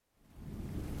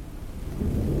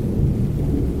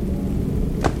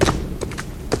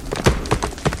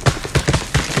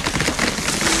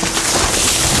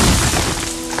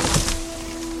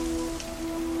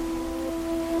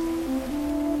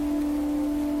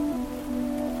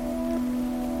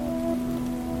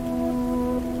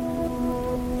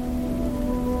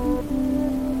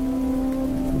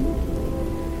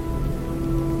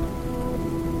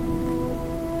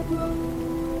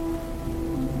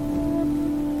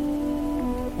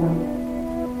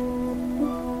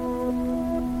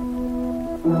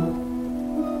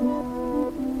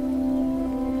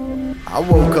I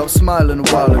woke up smiling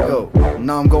a while ago,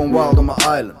 now I'm going wild on my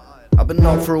island. I've been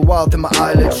up for a while till my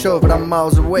eyelids show, but I'm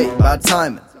miles away, bad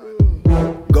timing.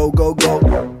 Go, go, go,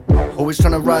 always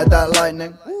trying to ride that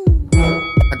lightning.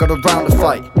 I got a round to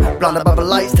fight, blinded by the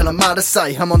lights till I'm out of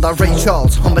sight. I'm on that Ray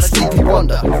Charles, I'm a sleepy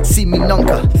wonder. See me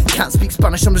nunca, can't speak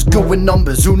Spanish, I'm just good with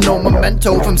numbers. Uno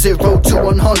momento, from 0 to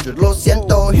 100. Lo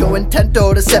siento, yo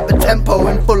intento to set the tempo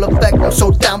in full effect. I'm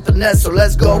so down for Ness, so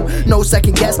let's go. No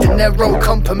second guess, dinero,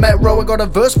 come primero. I got a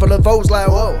verse full of O's like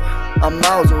whoa. I'm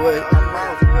miles away, I'm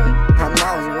miles away, I'm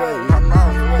miles away, I'm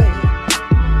miles away,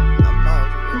 I'm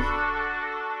miles away.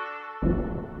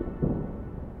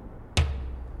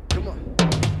 Come on.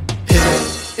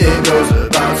 It goes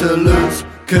about to lose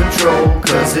control,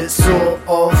 cause it sort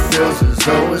of feels as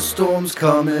though a storm's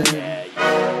coming.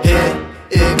 Here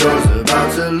it goes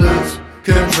about to lose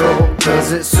control,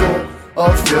 cause it sort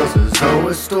of feels as though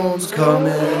a storm's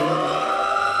coming.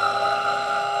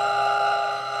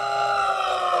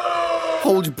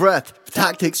 Hold your breath,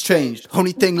 tactics changed.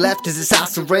 Only thing left is this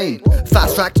acid rain.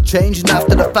 Fast track to change, and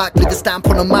after the fact, leave a stamp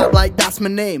on the map like that's my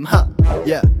name, huh?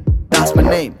 Yeah, that's my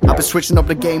name. I've been switching up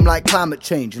the game like climate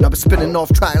change, and I've been spinning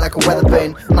off track like a weather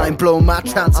vane. And I ain't blowing my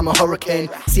chance, I'm a hurricane.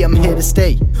 See, I'm here to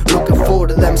stay, looking forward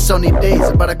to them sunny days.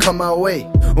 It better come my way.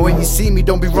 When you see me,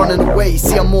 don't be running away.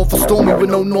 See, I'm awful stormy with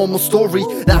no normal story.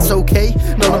 That's okay,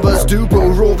 none of us do, but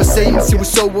we're all the same. See, we're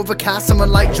so overcast,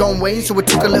 someone like John Wayne. So I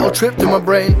took a little trip to my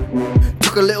brain,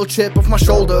 took a little chip off my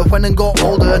shoulder. Went and got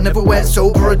older, never went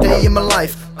sober a day in my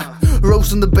life.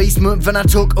 Rose in the basement, then I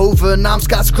took over. Now I'm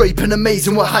skyscraping,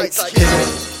 amazing with heights.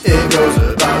 It goes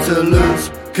about to lose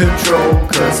control,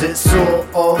 cause it sort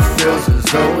of feels as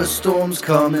though a storm's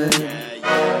coming.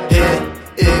 Here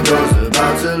it goes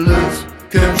about to lose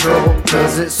control,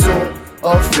 cause it sort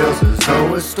of feels as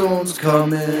though a storm's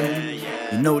coming.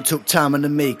 You know it took time in the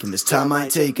making, this time I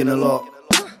ain't taking a lot.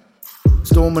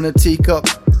 Storm in a teacup,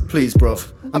 please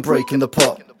bruv, I'm breaking the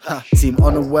pot. Seem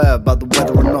unaware about the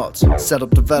weather or not. Set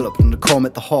up, develop, and the calm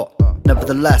at the hot.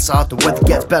 Nevertheless, I hope the weather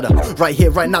gets better. Right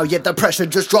here, right now, yet that pressure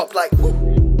just dropped like woo.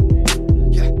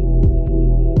 Yeah.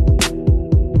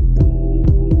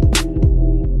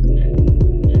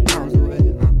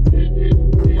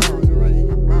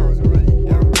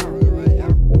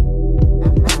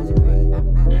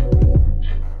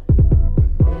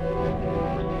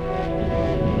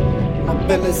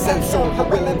 Essential, I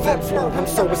will invent flow, I'm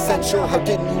so essential, how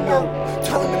didn't you know?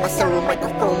 Tone in my stereo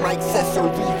microphone like says so.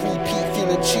 Repeat,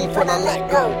 feeling cheap when I let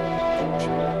go.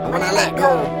 When I let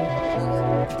go.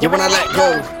 Yeah, when I let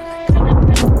go.